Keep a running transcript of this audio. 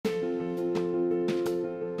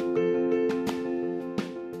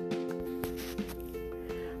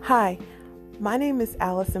Hi, my name is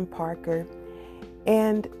Allison Parker,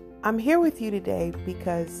 and I'm here with you today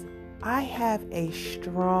because I have a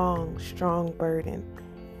strong burden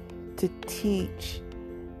to teach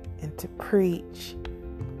and to preach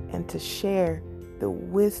and to share the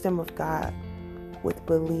wisdom of God with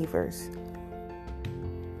believers.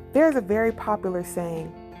 There's a very popular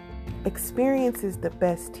saying, experience is the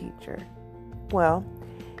best teacher. Well,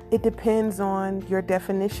 it depends on your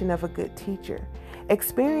definition of a good teacher.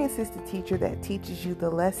 Experience is the teacher that teaches you the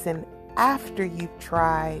lesson after you've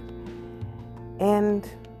tried and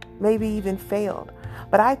maybe even failed.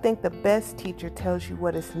 But I think the best teacher tells you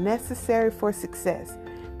what is necessary for success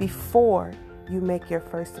before you make your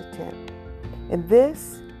first attempt. And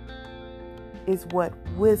this is what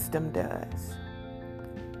wisdom does.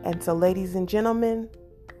 And so, ladies and gentlemen,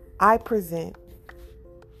 I present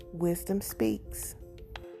Wisdom Speaks.